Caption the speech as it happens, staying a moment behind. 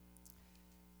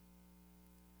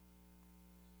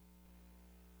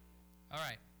All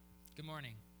right. Good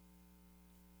morning.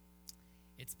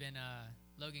 It's been,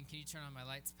 Logan, can you turn on my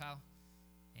lights, pal?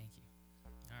 Thank you.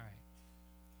 All right.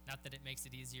 Not that it makes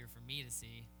it easier for me to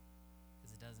see,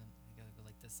 because it doesn't. I gotta go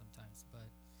like this sometimes. But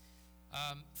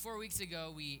 4 weeks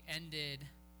ago, we ended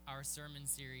our sermon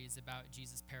series about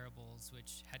Jesus' parables,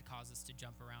 which had caused us to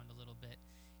jump around a little bit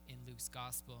in Luke's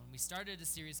gospel. And we started a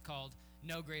series called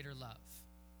No Greater Love,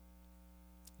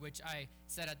 which I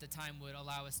said at the time would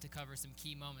allow us to cover some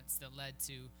key moments that led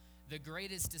to the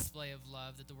greatest display of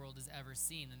love that the world has ever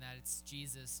seen, and that it's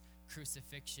Jesus'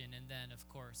 crucifixion and then, of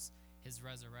course, his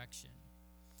resurrection.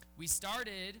 We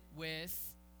started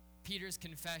with Peter's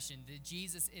confession that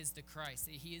Jesus is the Christ,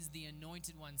 that he is the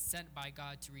anointed one sent by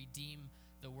God to redeem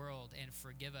the world and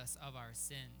forgive us of our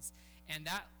sins. And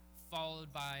that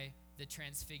followed by the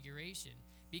transfiguration.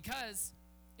 Because,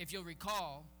 if you'll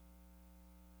recall,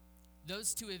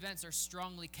 those two events are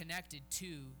strongly connected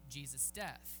to Jesus'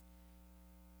 death.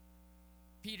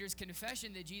 Peter's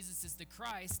confession that Jesus is the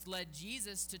Christ led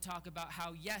Jesus to talk about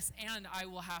how, yes, and I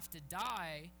will have to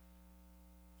die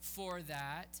for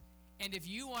that. And if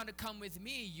you want to come with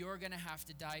me, you're going to have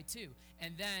to die too.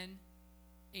 And then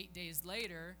 8 days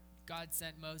later, God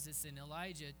sent Moses and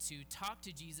Elijah to talk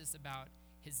to Jesus about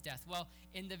his death. Well,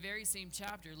 in the very same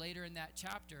chapter, later in that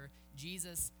chapter,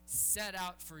 Jesus set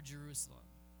out for Jerusalem.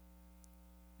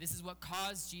 This is what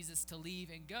caused Jesus to leave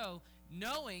and go,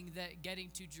 knowing that getting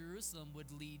to Jerusalem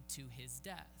would lead to his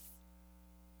death.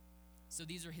 So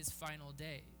these are his final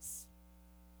days.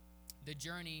 The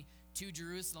journey to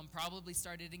Jerusalem probably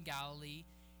started in Galilee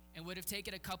and would have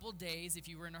taken a couple days if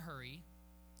you were in a hurry.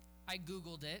 I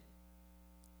Googled it,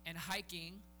 and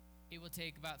hiking, it will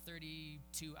take about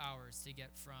 32 hours to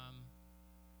get from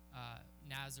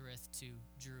Nazareth to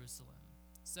Jerusalem.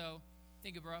 So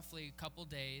think of roughly a couple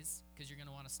days, because you're going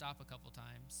to want to stop a couple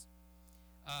times.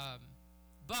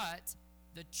 But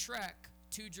the trek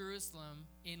to Jerusalem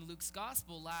in Luke's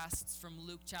gospel lasts from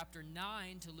Luke chapter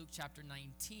 9 to Luke chapter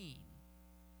 19.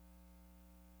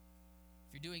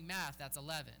 If you're doing math, that's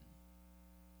 11.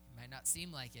 It might not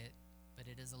seem like it, but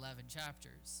it is 11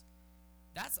 chapters.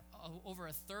 That's over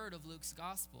a third of Luke's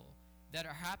gospel that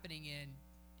are happening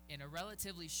in a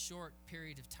relatively short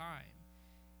period of time.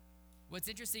 What's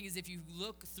interesting is if you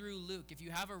look through Luke, if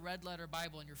you have a red letter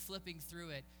Bible and you're flipping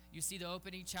through it, you see the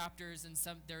opening chapters and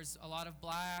there's a lot of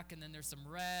black, and then there's some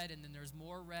red, and then there's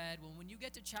more red. Well, when you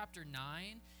get to chapter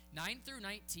 9 through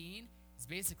 19 is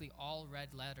basically all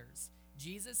red letters.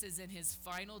 Jesus is in his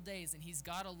final days, and he's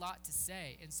got a lot to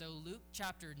say. And so Luke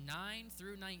chapter 9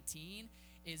 through 19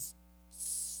 is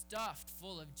stuffed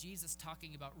full of Jesus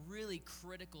talking about really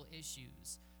critical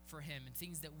issues for him and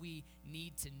things that we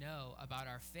need to know about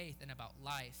our faith and about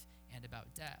life and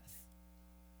about death.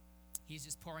 He's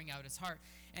just pouring out his heart.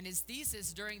 And his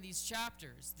thesis during these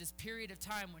chapters, this period of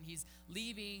time when he's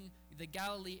leaving the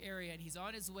Galilee area and he's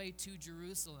on his way to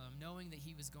Jerusalem, knowing that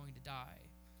he was going to die,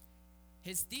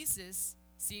 his thesis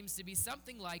seems to be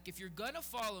something like, if you're going to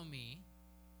follow me,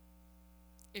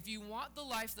 if you want the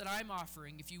life that I'm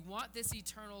offering, if you want this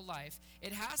eternal life,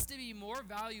 it has to be more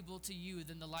valuable to you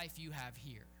than the life you have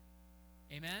here.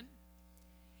 Amen?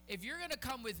 If you're going to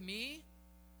come with me,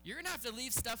 you're going to have to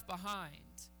leave stuff behind.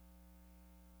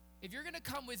 If you're going to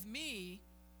come with me,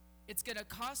 it's going to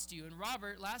cost you. And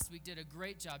Robert last week did a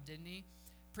great job, didn't he?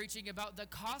 Preaching about the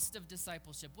cost of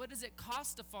discipleship. What does it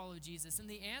cost to follow Jesus? And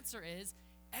the answer is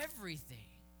everything.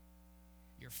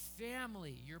 Your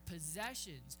family, your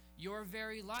possessions, your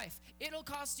very life. It'll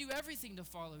cost you everything to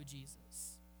follow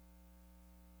Jesus.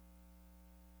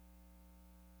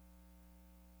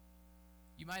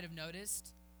 You might have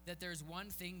noticed that there's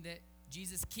one thing that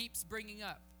Jesus keeps bringing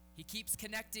up. He keeps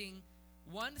connecting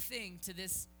one thing to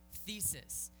this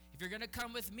thesis. If you're going to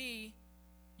come with me,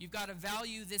 you've got to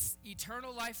value this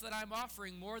eternal life that I'm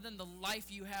offering more than the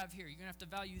life you have here. You're going to have to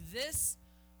value this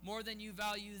more than you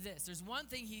value this. There's one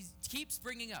thing he keeps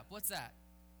bringing up. What's that?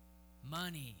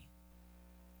 Money.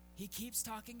 He keeps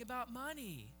talking about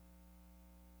money.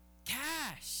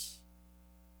 Cash.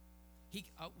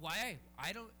 Why?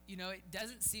 I don't, it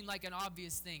doesn't seem like an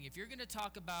obvious thing. If you're going to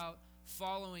talk about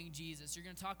following Jesus, you're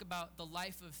going to talk about the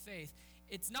life of faith,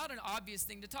 it's not an obvious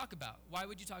thing to talk about. Why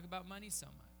would you talk about money so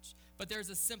much? But there's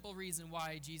a simple reason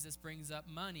why Jesus brings up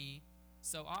money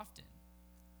so often.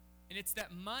 And it's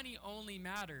that money only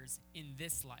matters in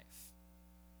this life.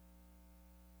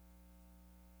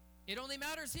 It only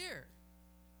matters here.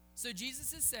 So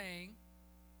Jesus is saying,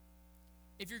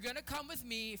 if you're going to come with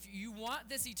me, if you want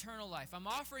this eternal life, I'm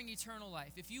offering eternal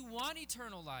life. If you want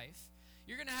eternal life,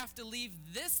 you're going to have to leave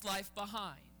this life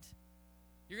behind.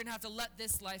 You're going to have to let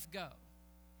this life go.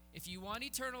 If you want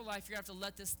eternal life, you're going to have to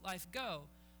let this life go.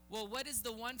 Well, what is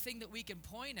the one thing that we can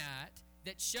point at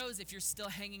that shows if you're still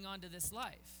hanging on to this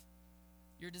life?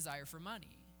 Your desire for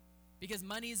money. Because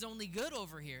money is only good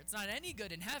over here. It's not any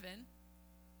good in heaven.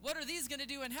 What are these going to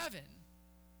do in heaven?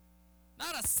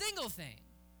 Not a single thing.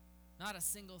 Not a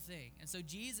single thing. And so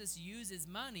Jesus uses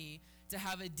money to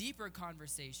have a deeper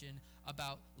conversation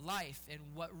about life and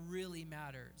what really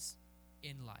matters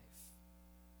in life.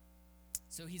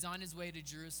 So he's on his way to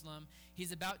Jerusalem.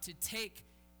 He's about to take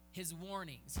his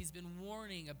warnings. He's been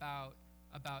warning about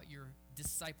your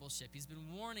discipleship. He's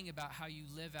been warning about how you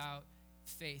live out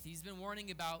faith. He's been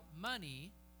warning about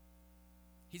money.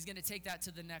 He's going to take that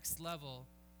to the next level,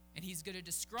 and he's going to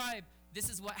describe this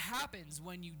is what happens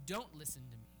when you don't listen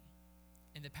to me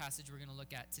in the passage we're going to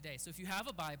look at today. So if you have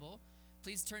a Bible,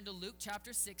 please turn to Luke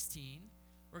chapter 16.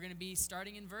 We're going to be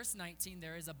starting in verse 19.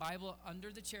 There is a Bible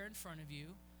under the chair in front of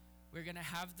you. We're going to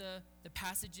have the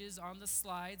passages on the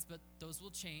slides, but those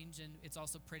will change, and it's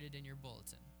also printed in your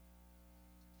bulletin.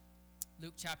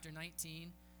 Luke chapter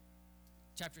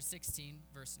 16,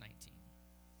 verse 19.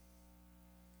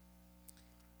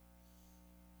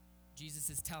 Jesus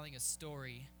is telling a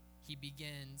story. He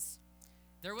begins,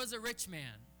 "There was a rich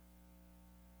man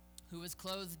who was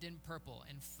clothed in purple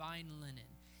and fine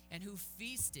linen, and who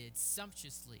feasted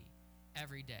sumptuously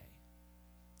every day.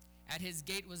 At his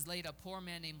gate was laid a poor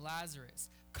man named Lazarus,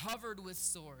 covered with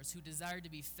sores, who desired to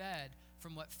be fed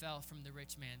from what fell from the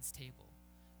rich man's table.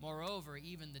 Moreover,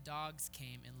 even the dogs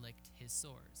came and licked his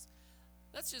sores."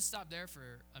 Let's just stop there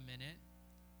for a minute.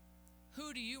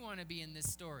 Who do you want to be in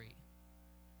this story?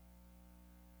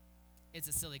 It's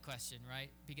a silly question,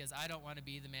 right? Because I don't want to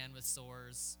be the man with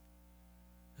sores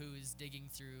who's digging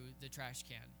through the trash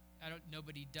can.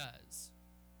 Nobody does.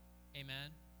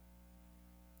 Amen?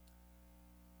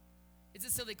 It's a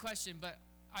silly question, but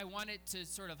I wanted to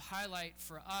sort of highlight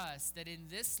for us that in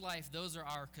this life, those are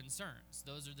our concerns.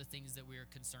 Those are the things that we are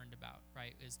concerned about,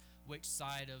 right? Is which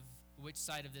side of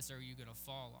this are you going to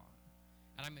fall on?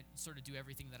 And I'm going to sort of do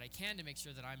everything that I can to make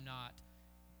sure that I'm not,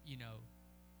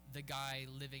 the guy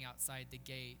living outside the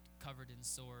gate covered in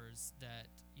sores that,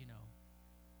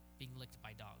 being licked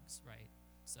by dogs, right?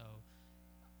 So,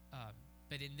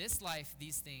 but in this life,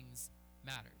 these things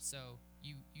matter. So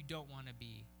you don't want to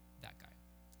be that guy.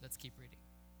 Let's keep reading.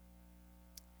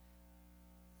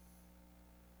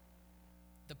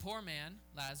 "The poor man,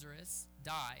 Lazarus,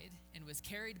 died and was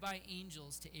carried by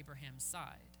angels to Abraham's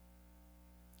side.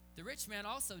 The rich man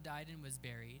also died and was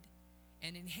buried,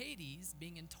 and in Hades,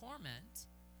 being in torment,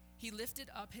 he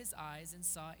lifted up his eyes and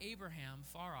saw Abraham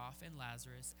far off and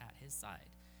Lazarus at his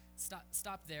side."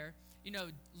 Stop there.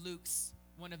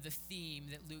 One of the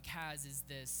theme that Luke has is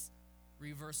this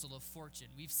reversal of fortune.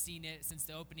 We've seen it since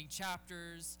the opening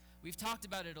chapters. We've talked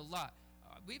about it a lot.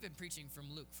 We've been preaching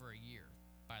from Luke for a year,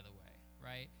 by the way,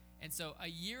 right? And so a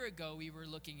year ago, we were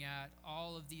looking at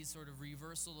all of these sort of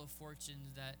reversal of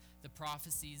fortunes, that the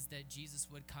prophecies that Jesus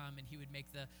would come and he would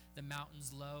make the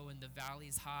mountains low and the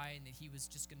valleys high, and that he was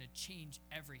just going to change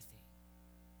everything.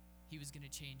 He was going to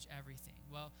change everything.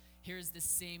 Well, here's the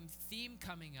same theme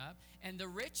coming up, and the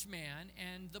rich man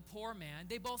and the poor man,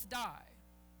 they both die.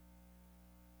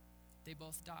 They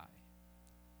both die.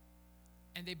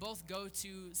 And they both go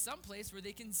to some place where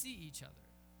they can see each other.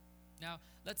 Now,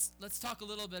 let's talk a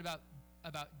little bit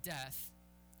about death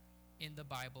in the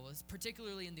Bible,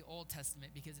 particularly in the Old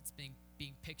Testament, because it's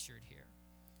being pictured here.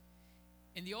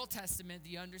 In the Old Testament,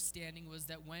 the understanding was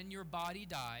that when your body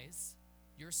dies,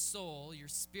 your soul, your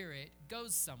spirit,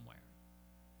 goes somewhere.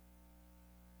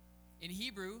 In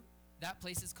Hebrew, that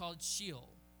place is called Sheol.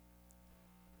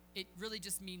 It really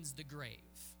just means the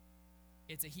grave.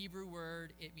 It's a Hebrew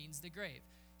word. It means the grave.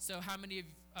 So how many of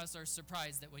us are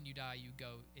surprised that when you die, you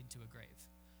go into a grave?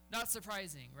 Not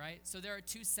surprising, right? So there are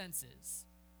two senses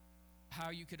how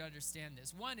you could understand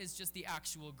this. One is just the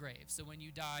actual grave. So when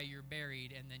you die, you're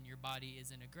buried, and then your body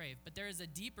is in a grave. But there is a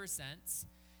deeper sense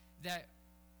that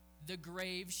the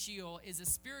grave, Sheol, is a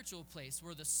spiritual place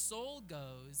where the soul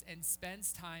goes and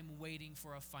spends time waiting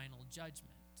for a final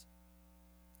judgment.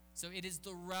 So it is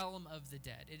the realm of the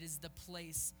dead. It is the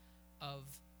place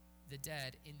of the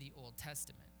dead in the Old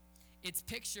Testament. It's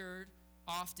pictured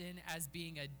often as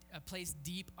being a place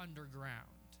deep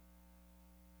underground.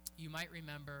 You might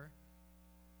remember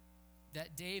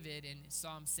that David in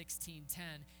Psalm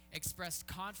 16:10 expressed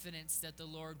confidence that the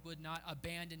Lord would not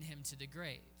abandon him to the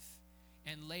grave.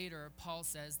 And later, Paul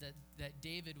says that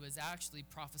David was actually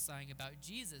prophesying about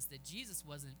Jesus, that Jesus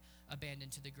wasn't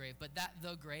abandoned to the grave, but that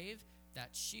the grave,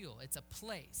 that's Sheol. It's a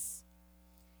place.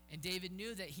 And David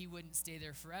knew that he wouldn't stay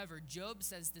there forever. Job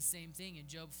says the same thing in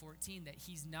Job 14, that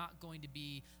he's not going to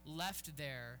be left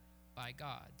there by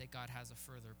God, that God has a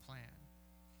further plan.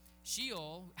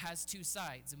 Sheol has two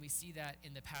sides, and we see that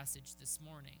in the passage this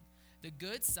morning. The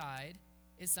good side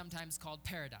is sometimes called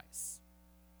paradise.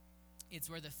 It's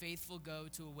where the faithful go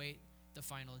to await the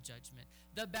final judgment.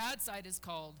 The bad side is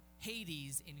called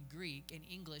Hades in Greek. In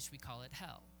English, we call it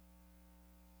hell.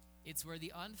 It's where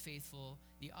the unfaithful,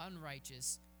 the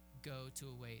unrighteous, go to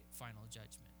await final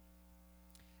judgment.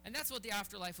 And that's what the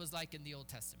afterlife was like in the Old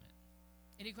Testament.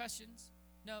 Any questions?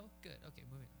 No? Good. Okay,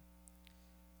 moving on.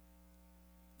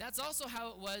 That's also how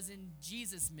it was in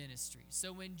Jesus' ministry.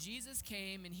 So when Jesus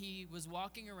came and he was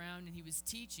walking around and he was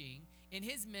teaching, in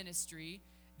his ministry,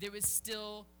 that was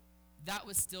still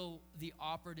the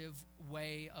operative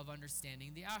way of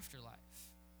understanding the afterlife.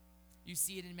 You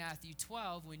see it in Matthew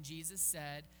 12 when Jesus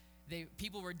said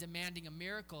people were demanding a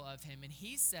miracle of him, and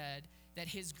he said that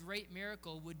his great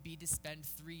miracle would be to spend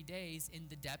 3 days in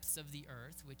the depths of the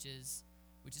earth, which is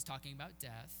talking about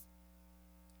death.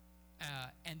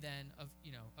 And then,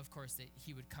 of course, that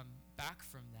he would come back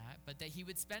from that, but that he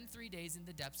would spend 3 days in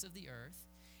the depths of the earth.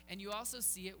 And you also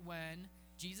see it when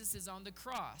Jesus is on the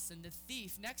cross and the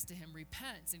thief next to him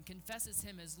repents and confesses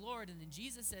him as Lord. And then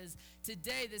Jesus says,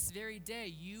 today, this very day,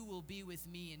 you will be with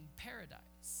me in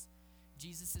paradise.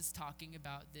 Jesus is talking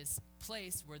about this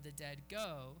place where the dead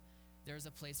go. There's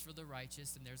a place for the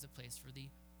righteous and there's a place for the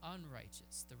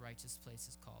unrighteous. The righteous place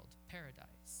is called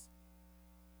paradise.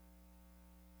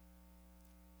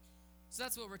 So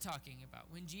that's what we're talking about.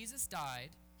 When Jesus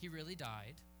died, he really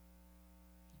died.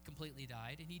 He completely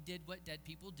died, and he did what dead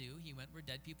people do. He went where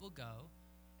dead people go,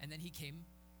 and then he came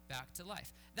back to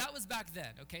life. That was back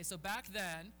then, okay? So back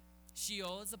then,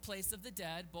 Sheol is a place of the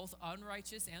dead, both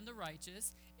unrighteous and the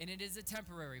righteous, and it is a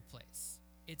temporary place.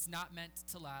 It's not meant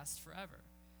to last forever.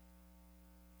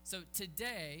 So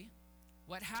today,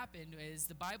 what happened is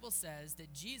the Bible says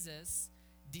that Jesus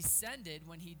descended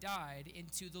when he died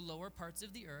into the lower parts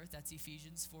of the earth. That's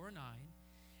Ephesians 4:9.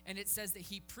 And it says that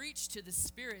he preached to the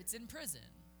spirits in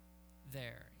prison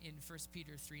there in 1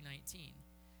 Peter 3:19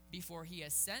 before he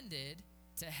ascended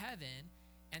to heaven.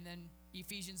 And then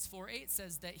Ephesians 4:8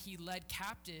 says that he led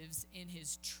captives in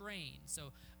his train.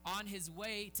 So on his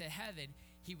way to heaven,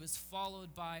 he was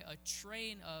followed by a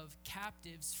train of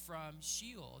captives from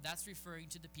Sheol. That's referring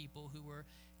to the people who were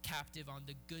captive on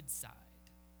the good side.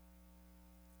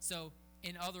 So,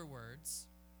 in other words,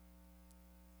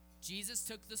 Jesus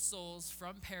took the souls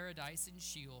from paradise and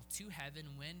Sheol to heaven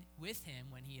with him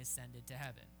when he ascended to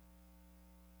heaven.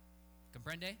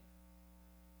 Comprende?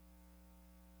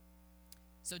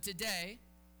 So today,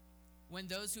 when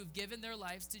those who have given their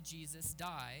lives to Jesus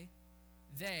die,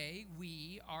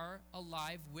 we are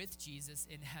alive with Jesus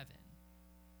in heaven.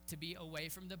 To be away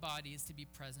from the body is to be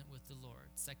present with the Lord.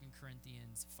 2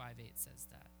 Corinthians 5:8 says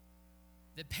that.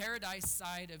 The paradise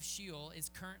side of Sheol is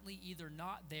currently either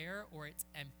not there or it's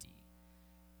empty.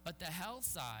 But the hell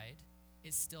side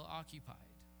is still occupied.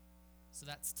 So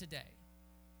that's today.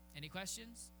 Any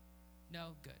questions?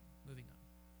 No? Good. Moving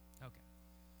on. Okay.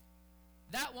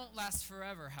 That won't last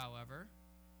forever, however.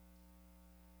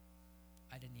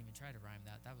 I didn't even try to rhyme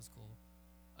that. That was cool.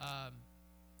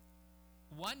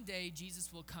 One day,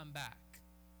 Jesus will come back.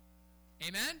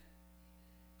 Amen?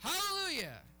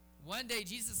 Hallelujah! One day,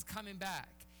 Jesus is coming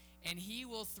back, and he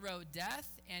will throw death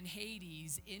and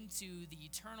Hades into the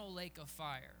eternal lake of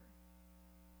fire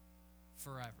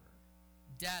forever.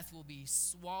 Death will be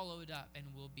swallowed up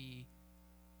and will be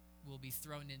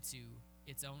thrown into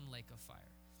its own lake of fire.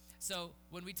 So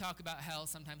when we talk about hell,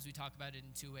 sometimes we talk about it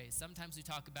in two ways. Sometimes we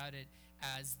talk about it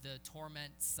as the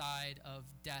torment side of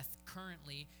death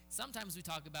currently. Sometimes we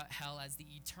talk about hell as the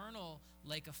eternal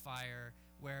lake of fire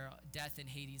where death and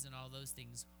Hades and all those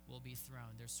things will be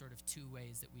thrown. There's sort of two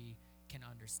ways that we can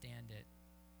understand it.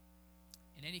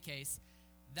 In any case,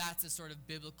 that's a sort of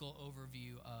biblical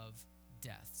overview of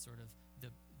death, sort of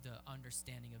the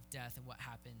understanding of death and what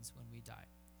happens when we die.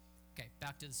 Okay,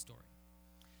 back to the story.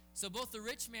 So both the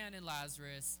rich man and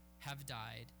Lazarus have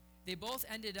died. They both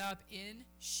ended up in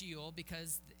Sheol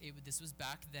because this was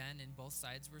back then and both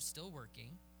sides were still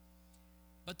working.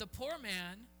 But the poor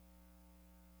man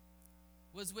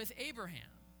was with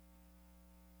Abraham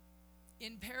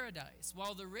in paradise,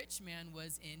 while the rich man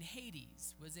was in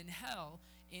Hades, was in hell,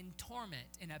 in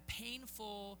torment, in a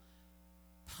painful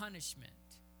punishment.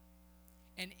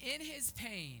 And in his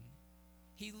pain,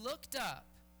 he looked up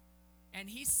and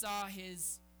he saw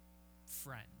his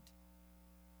friend.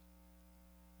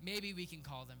 Maybe we can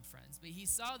call them friends, but he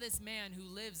saw this man who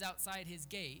lives outside his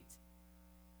gate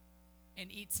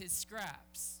and eats his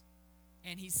scraps.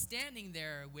 And he's standing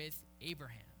there with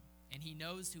Abraham, and he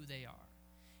knows who they are.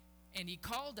 And he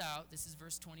called out, this is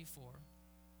verse 24,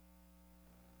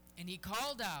 and he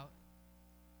called out,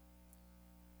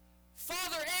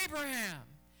 Father Abraham,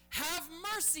 have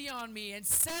mercy on me and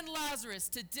send Lazarus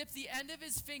to dip the end of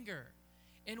his finger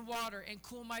in water and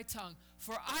cool my tongue,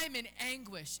 for I'm in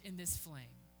anguish in this flame.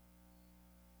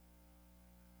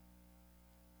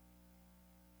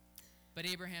 But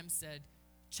Abraham said,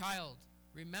 Child,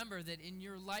 remember that in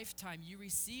your lifetime you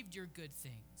received your good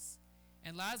things,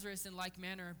 and Lazarus in like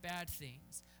manner bad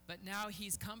things. But now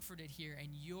he's comforted here, and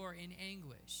you're in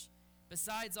anguish.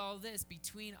 Besides all this,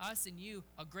 between us and you,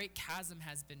 a great chasm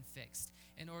has been fixed,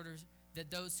 in order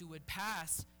that those who would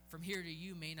pass from here to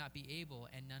you may not be able,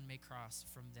 and none may cross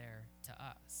from there to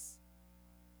us.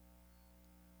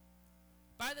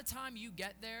 By the time you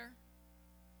get there,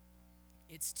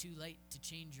 it's too late to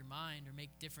change your mind or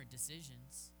make different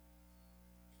decisions.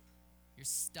 You're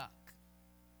stuck.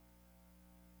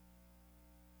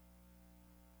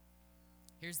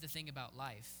 Here's the thing about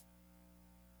life.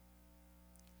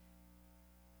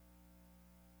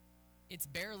 It's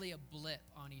barely a blip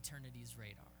on eternity's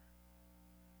radar.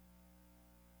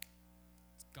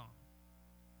 It's gone.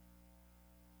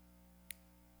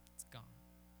 It's gone.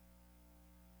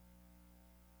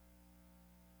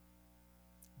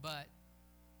 But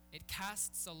it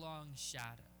casts a long shadow,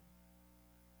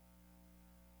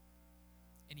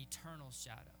 an eternal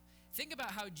shadow. Think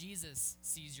about how Jesus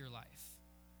sees your life.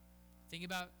 Think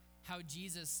about how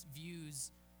Jesus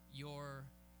views your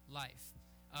life.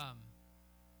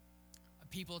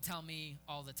 People tell me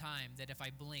all the time that if I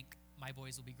blink, my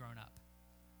boys will be grown up,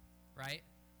 right?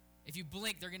 If you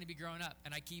blink, they're going to be grown up,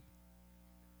 and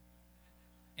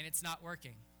it's not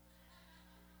working.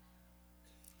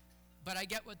 But I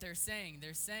get what they're saying.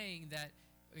 They're saying that,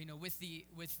 with the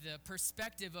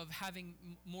perspective of having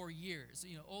more years,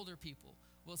 older people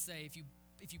will say if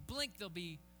you blink, they'll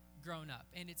be grown up,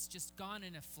 and it's just gone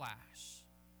in a flash.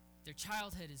 Their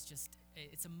childhood is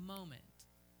it's a moment.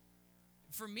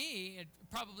 For me, and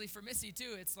probably for Missy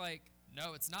too, it's like,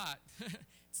 no, it's not.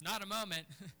 It's not a moment.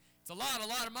 It's a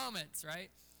lot of moments, right?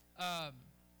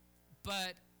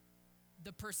 But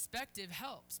the perspective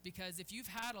helps, because if you've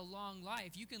had a long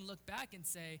life, you can look back and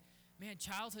say, man,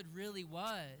 childhood really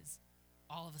was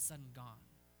all of a sudden gone.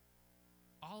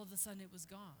 All of a sudden it was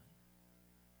gone.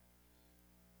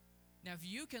 Now, if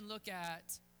you can look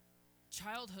at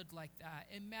childhood like that,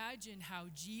 imagine how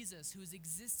Jesus, who's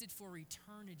existed for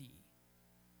eternity,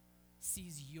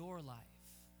 sees your life.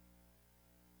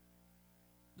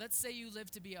 Let's say you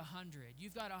live to be 100.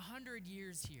 You've got 100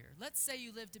 years here. Let's say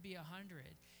you live to be 100.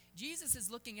 Jesus is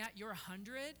looking at your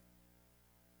 100,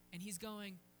 and he's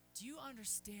going, do you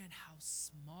understand how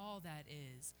small that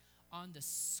is on the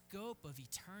scope of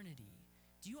eternity?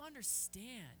 Do you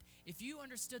understand? If you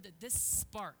understood that this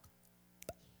spark,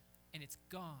 and it's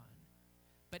gone,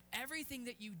 but everything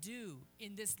that you do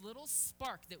in this little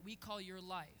spark that we call your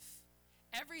life,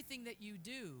 everything that you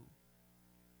do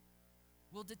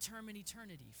will determine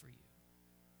eternity for you.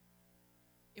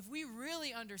 If we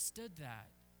really understood that,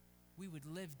 we would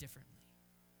live differently.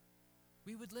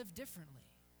 We would live differently.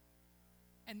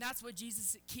 And that's what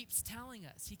Jesus keeps telling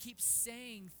us. He keeps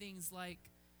saying things like,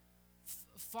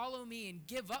 follow me and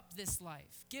give up this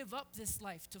life. Give up this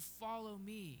life to follow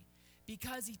me.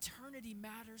 Because eternity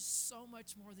matters so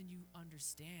much more than you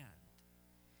understand.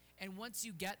 And once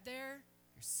you get there,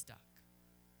 you're stuck.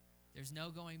 There's no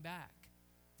going back.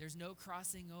 There's no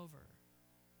crossing over.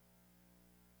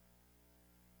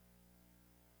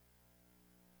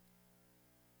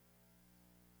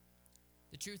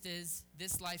 The truth is,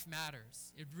 this life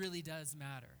matters. It really does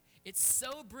matter. It's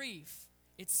so brief,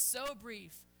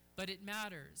 but it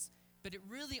matters. But it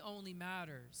really only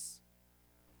matters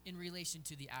in relation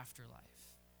to the afterlife.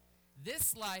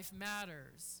 This life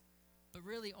matters, but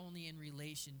really only in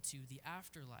relation to the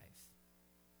afterlife.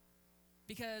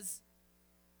 Because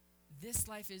this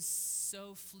life is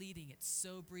so fleeting, it's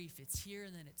so brief, it's here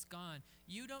and then it's gone.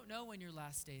 You don't know when your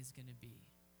last day is going to be.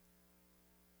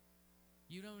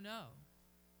 You don't know.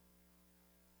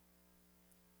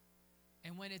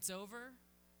 And when it's over,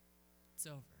 it's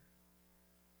over.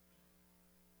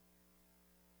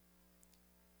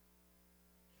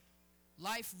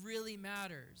 Life really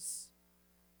matters.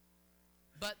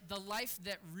 But the life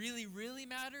that really, really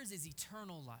matters is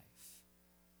eternal life.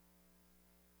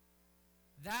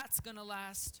 That's going to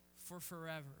last for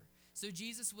forever. So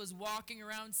Jesus was walking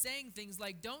around saying things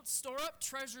like, don't store up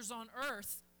treasures on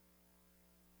earth.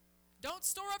 Don't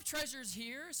store up treasures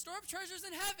here. Store up treasures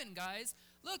in heaven, guys.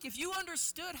 Look, if you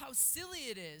understood how silly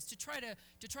it is to try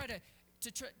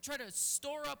to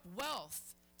store up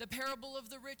wealth, the parable of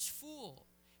the rich fool.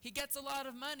 He gets a lot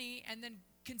of money and then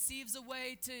conceives a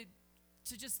way to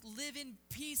to just live in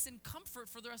peace and comfort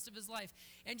for the rest of his life.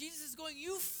 And Jesus is going,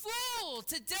 you fool,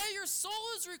 today your soul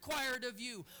is required of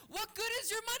you. What good is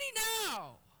your money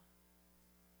now?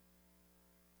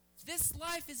 This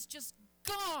life is just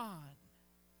gone.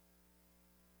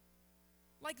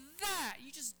 Like that,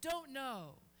 you just don't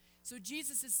know. So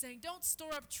Jesus is saying, don't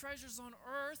store up treasures on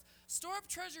earth, store up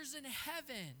treasures in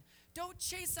heaven. Don't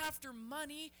chase after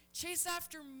money, chase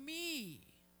after me.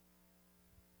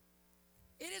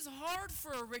 It is hard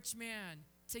for a rich man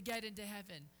to get into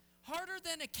heaven, harder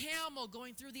than a camel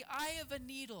going through the eye of a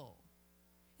needle.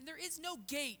 And there is no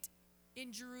gate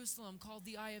in Jerusalem called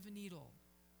the eye of a needle.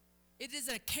 It is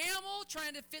a camel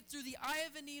trying to fit through the eye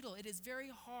of a needle. It is very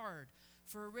hard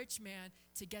for a rich man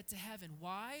to get to heaven.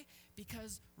 Why?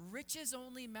 Because riches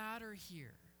only matter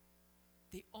here.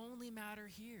 They only matter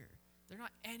here. They're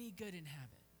not any good in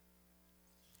heaven.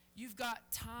 You've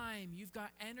got time, you've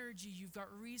got energy, you've got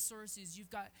resources, you've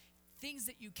got things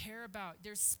that you care about.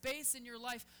 There's space in your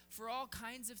life for all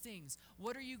kinds of things.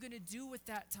 What are you going to do with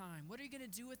that time? What are you going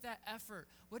to do with that effort?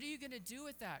 What are you going to do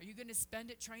with that? Are you going to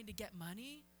spend it trying to get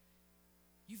money?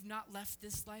 You've not left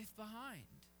this life behind.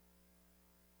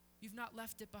 You've not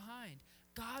left it behind.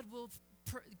 God will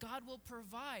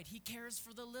provide. He cares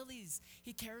for the lilies.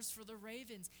 He cares for the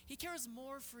ravens. He cares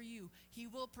more for you. He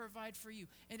will provide for you.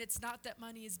 And it's not that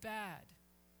money is bad.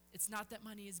 It's not that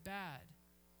money is bad.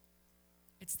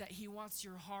 It's that he wants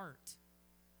your heart.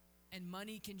 And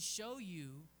money can show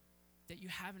you that you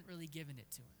haven't really given it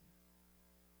to him.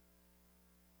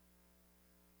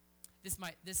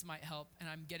 This might help, and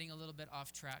I'm getting a little bit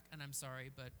off track, and I'm sorry,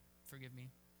 but forgive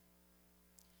me.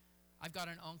 I've got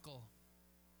an uncle,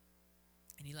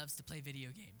 and he loves to play video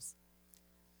games.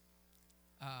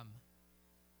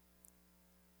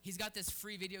 He's got this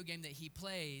free video game that he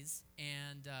plays,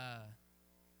 and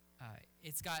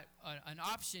it's got an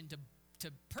option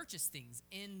to purchase things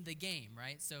in the game,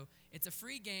 right? So it's a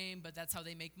free game, but that's how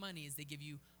they make money, is they give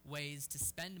you ways to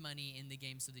spend money in the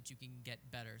game so that you can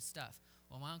get better stuff.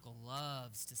 Well, my uncle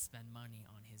loves to spend money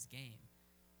on his game,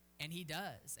 and he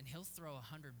does, and he'll throw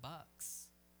 $100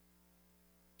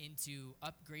 into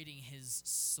upgrading his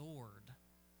sword.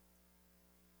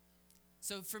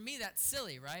 So for me, that's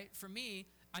silly, right? For me,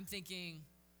 I'm thinking,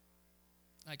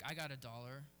 like, I got $1,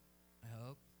 I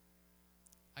hope.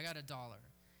 I got $1.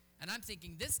 And I'm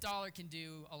thinking, this dollar can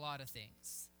do a lot of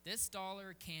things. This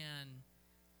dollar can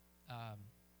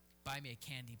buy me a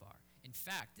candy bar. In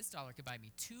fact, this dollar could buy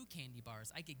me 2 candy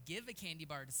bars. I could give a candy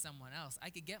bar to someone else.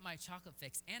 I could get my chocolate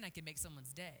fix, and I could make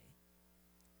someone's day.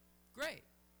 Great.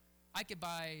 I could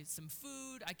buy some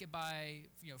food. I could buy,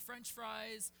 French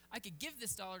fries. I could give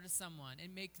this dollar to someone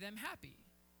and make them happy.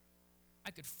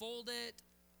 I could fold it.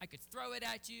 I could throw it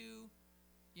at you,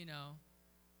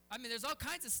 I mean, there's all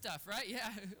kinds of stuff, right? Yeah.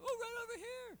 Oh, right over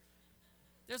here.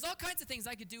 There's all kinds of things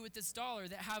I could do with this dollar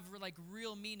that have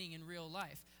real meaning in real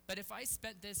life. But if I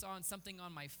spent this on something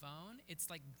on my phone, it's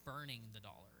like burning the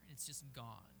dollar. It's just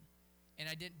gone. And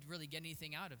I didn't really get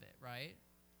anything out of it, right?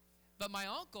 But my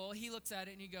uncle, he looks at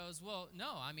it and he goes, well,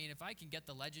 no, I mean, if I can get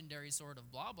the legendary sword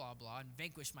of blah, blah, blah and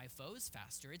vanquish my foes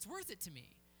faster, it's worth it to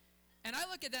me. And I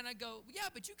look at that and I go, yeah,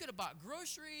 but you could have bought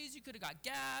groceries, you could have got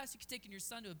gas, you could have taken your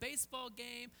son to a baseball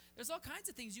game. There's all kinds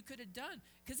of things you could have done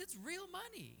because it's real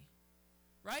money,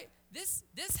 right? This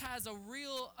has a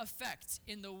real effect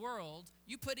in the world.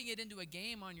 You putting it into a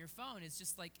game on your phone is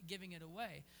just like giving it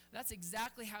away. That's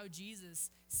exactly how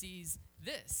Jesus sees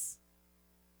this.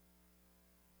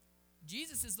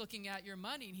 Jesus is looking at your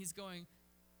money and he's going,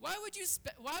 why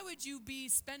would you be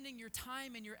spending your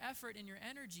time and your effort and your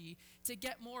energy to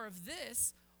get more of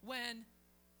this when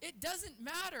it doesn't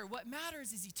matter? What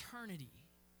matters is eternity.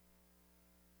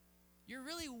 You're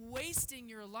really wasting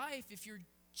your life if you're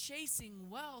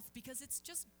chasing wealth because it's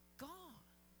just gone.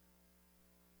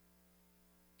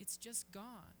 It's just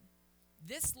gone.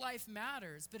 This life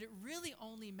matters, but it really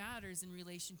only matters in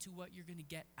relation to what you're going to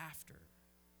get after.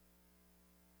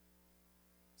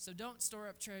 So don't store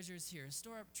up treasures here.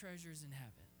 Store up treasures in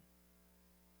heaven.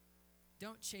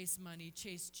 Don't chase money.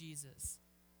 Chase Jesus.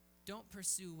 Don't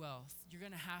pursue wealth. You're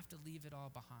going to have to leave it all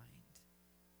behind.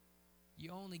 You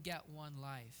only get one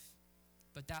life,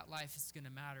 but that life is going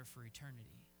to matter for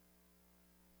eternity.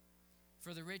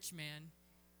 For the rich man,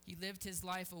 he lived his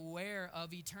life aware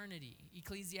of eternity.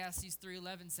 Ecclesiastes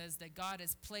 3:11 says that God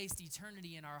has placed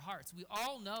eternity in our hearts. We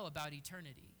all know about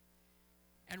eternity.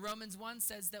 And Romans 1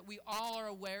 says that we all are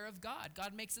aware of God.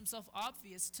 God makes himself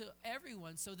obvious to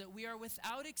everyone so that we are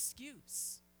without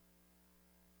excuse.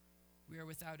 We are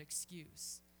without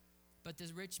excuse. But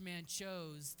the rich man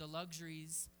chose the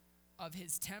luxuries of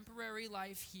his temporary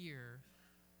life here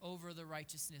over the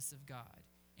righteousness of God.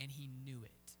 and he knew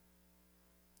it.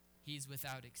 He's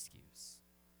without excuse.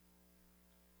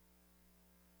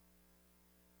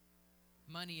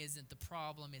 Money isn't the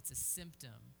problem, it's a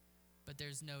symptom, but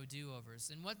there's no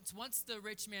do-overs. And once the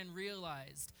rich man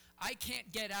realized, I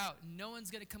can't get out, no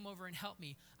one's going to come over and help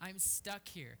me, I'm stuck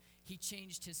here, he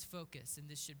changed his focus, and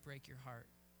this should break your heart.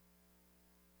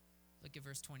 Look at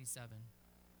verse 27.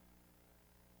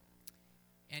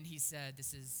 And he said,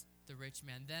 this is the rich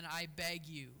man, then I beg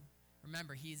you,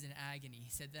 remember he's in agony, he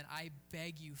said, then I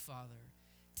beg you, Father,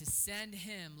 to send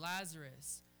him,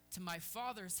 Lazarus, to my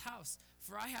father's house,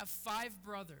 for I have 5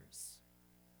 brothers,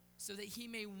 so that he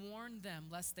may warn them,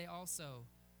 lest they also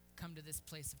come to this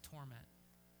place of torment.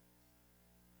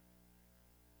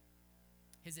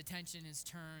 His attention is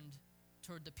turned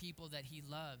toward the people that he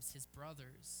loves, his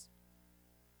brothers.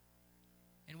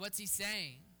 And what's he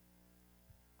saying?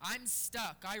 I'm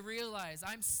stuck. I realize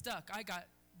I'm stuck.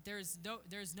 There's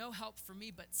no help for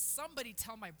me, but somebody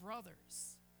tell my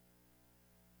brothers.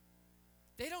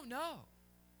 They don't know.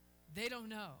 They don't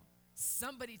know.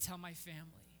 Somebody tell my family.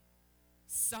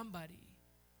 Somebody.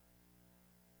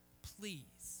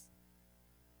 Please.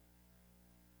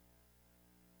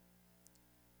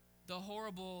 The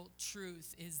horrible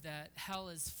truth is that hell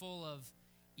is full of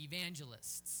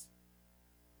evangelists.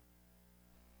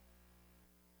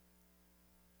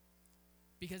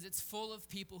 Because it's full of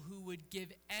people who would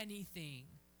give anything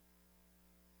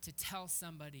to tell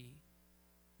somebody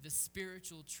the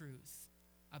spiritual truth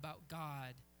about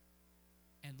God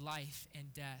and life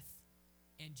and death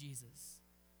and Jesus.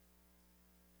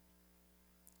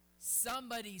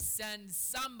 Somebody send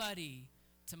somebody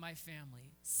to my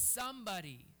family.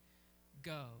 Somebody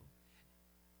go.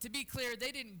 To be clear,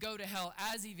 they didn't go to hell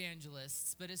as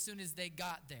evangelists, but as soon as they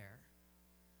got there,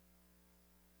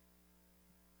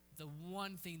 the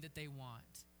one thing that they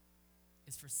want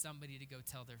is for somebody to go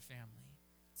tell their family.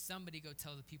 Somebody go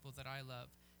tell the people that I love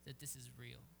that this is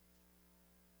real.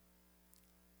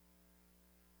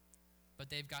 But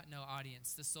they've got no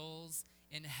audience. The souls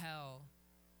in hell,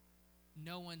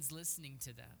 no one's listening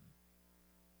to them.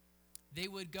 They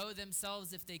would go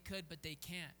themselves if they could, but they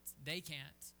can't. They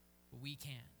can't, but we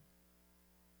can.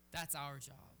 That's our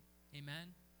job.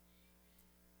 Amen?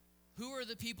 Who are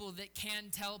the people that can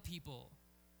tell people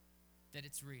that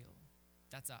it's real?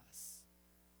 That's us.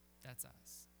 That's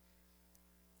us.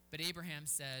 But Abraham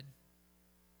said,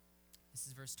 this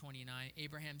is verse 29,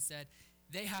 Abraham said,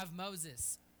 they have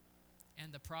Moses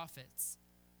and the prophets.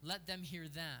 Let them hear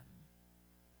them.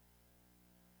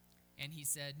 And he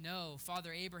said, no,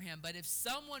 Father Abraham, but if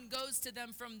someone goes to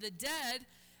them from the dead,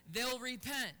 they'll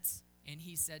repent. And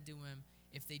he said to him,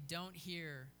 if they don't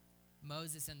hear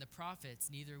Moses and the prophets,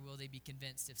 neither will they be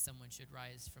convinced if someone should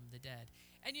rise from the dead.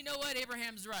 And you know what?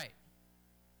 Abraham's right.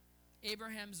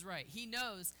 Abraham's right. He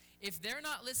knows if they're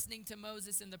not listening to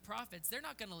Moses and the prophets, they're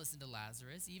not going to listen to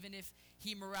Lazarus, even if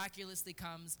he miraculously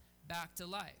comes back to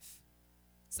life.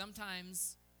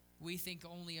 Sometimes we think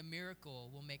only a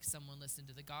miracle will make someone listen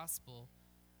to the gospel.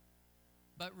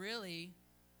 But really,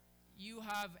 you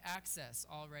have access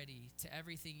already to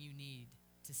everything you need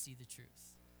to see the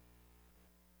truth.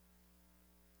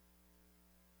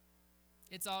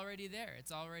 It's already there.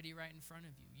 It's already right in front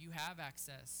of you. You have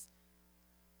access.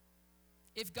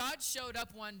 If God showed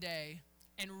up one day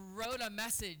and wrote a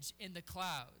message in the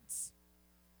clouds,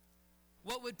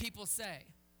 what would people say?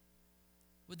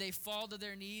 Would they fall to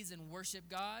their knees and worship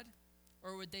God?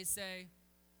 Or would they say,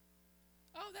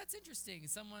 oh, that's interesting.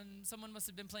 Someone must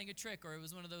have been playing a trick, or it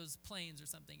was one of those planes or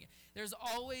something. There's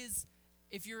always,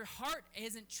 if your heart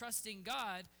isn't trusting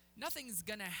God, nothing's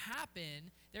going to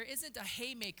happen. There isn't a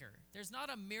haymaker. There's not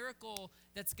a miracle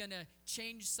that's going to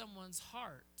change someone's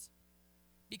heart,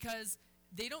 because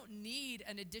they don't need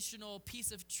an additional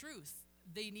piece of truth.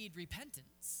 They need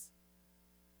repentance.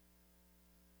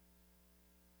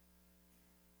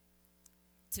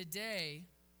 Today,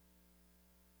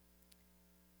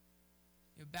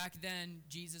 back then,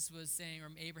 Jesus was saying, or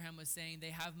Abraham was saying, they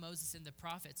have Moses and the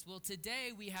prophets. Well,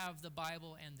 today we have the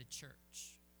Bible and the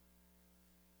church.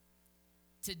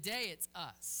 Today it's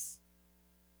us.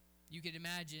 You could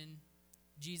imagine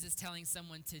Jesus telling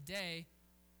someone today,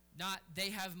 not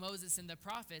they have Moses and the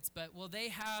prophets, but well, they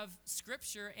have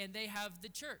scripture and they have the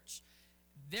church.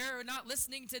 They're not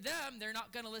listening to them. They're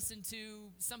not going to listen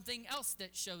to something else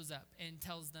that shows up and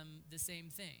tells them the same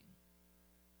thing.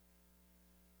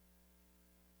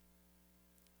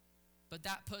 But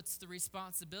that puts the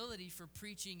responsibility for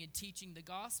preaching and teaching the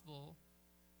gospel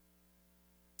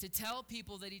to tell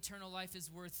people that eternal life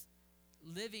is worth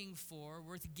living for,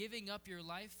 worth giving up your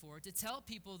life for, to tell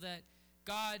people that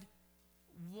God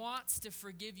wants to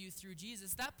forgive you through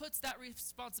Jesus, that puts that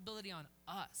responsibility on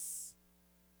us.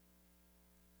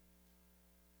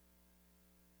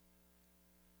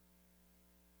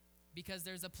 Because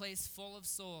there's a place full of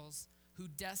souls who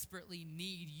desperately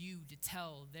need you to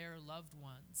tell their loved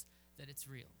ones that it's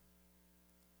real.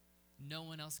 No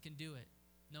one else can do it.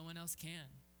 No one else can.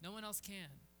 No one else can.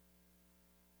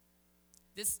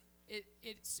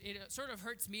 It sort of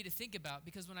hurts me to think about,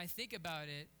 because when I think about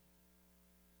it,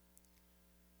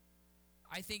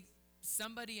 I think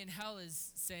somebody in hell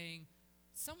is saying,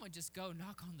 someone just go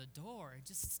knock on the door and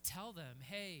just tell them,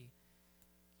 hey,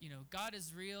 God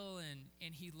is real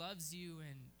and he loves you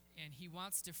and he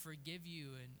wants to forgive you,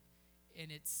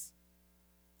 and it's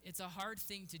a hard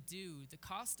thing to do. The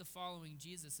cost of following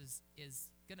Jesus is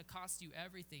going to cost you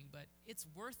everything, but it's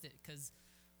worth it, because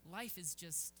life is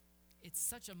just, it's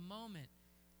such a moment.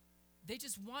 They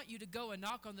just want you to go and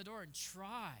knock on the door and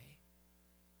try.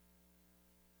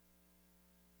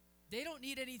 They don't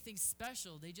need anything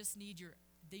special. They just need you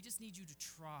to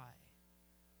try.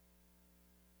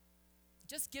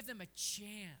 Just give them a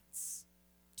chance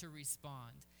to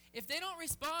respond. If they don't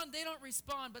respond, they don't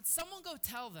respond, but someone go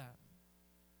tell them.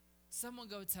 Someone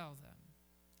go tell them.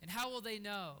 And how will they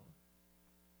know?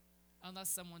 Unless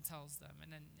someone tells them.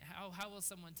 And then how will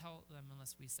someone tell them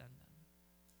unless we send them?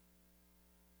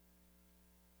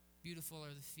 Beautiful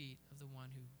are the feet of the one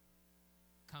who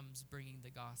comes bringing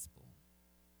the gospel.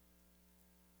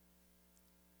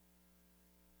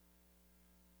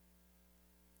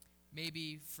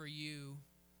 Maybe for you,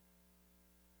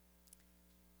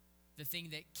 the thing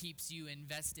that keeps you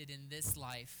invested in this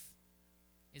life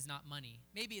is not money.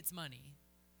 Maybe it's money.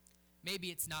 Maybe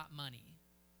it's not money.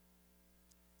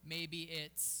 Maybe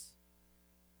it's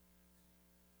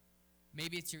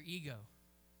your ego.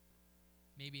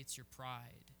 Maybe it's your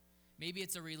pride. Maybe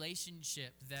it's a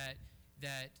relationship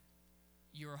that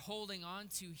you're holding on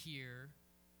to here.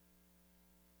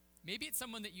 Maybe it's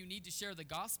someone that you need to share the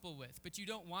gospel with, but you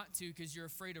don't want to because you're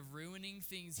afraid of ruining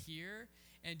things here.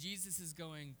 And Jesus is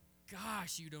going,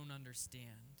 gosh, you don't understand.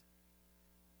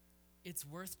 It's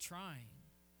worth trying.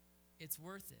 It's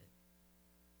worth it.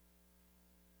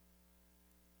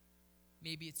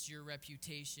 Maybe it's your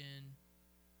reputation.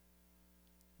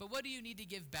 But what do you need to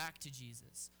give back to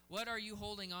Jesus? What are you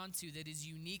holding on to that is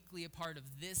uniquely a part of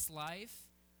this life,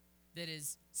 that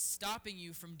is stopping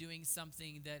you from doing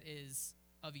something that is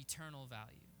of eternal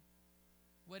value?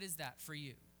 What is that for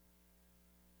you?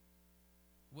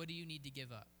 What do you need to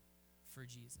give up for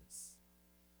Jesus?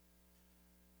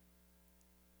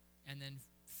 And then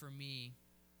for me,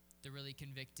 the really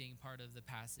convicting part of the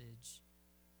passage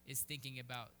is thinking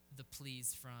about the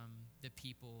pleas from the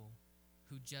people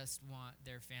who just want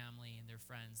their family and their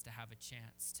friends to have a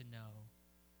chance to know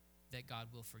that God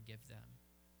will forgive them.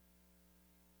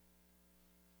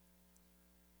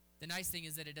 The nice thing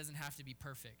is that it doesn't have to be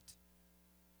perfect.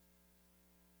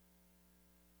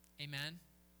 Amen?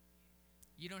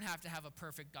 You don't have to have a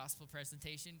perfect gospel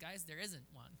presentation. Guys, there isn't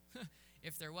one.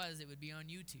 If there was, it would be on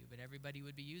YouTube and everybody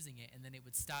would be using it, and then it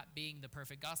would stop being the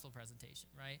perfect gospel presentation,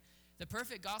 right? The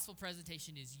perfect gospel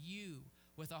presentation is you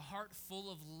with a heart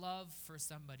full of love for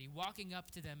somebody, walking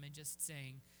up to them and just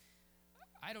saying,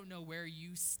 I don't know where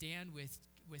you stand with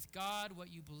God,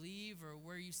 what you believe, or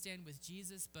where you stand with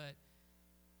Jesus, but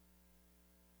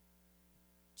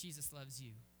Jesus loves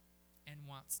you and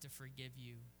wants to forgive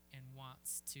you and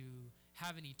wants to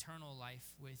have an eternal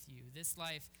life with you. This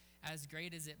life, as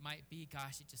great as it might be,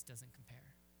 gosh, it just doesn't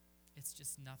compare. It's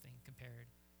just nothing compared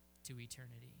to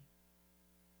eternity.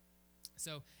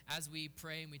 So as we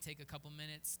pray and we take a couple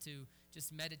minutes to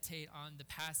just meditate on the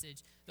passage,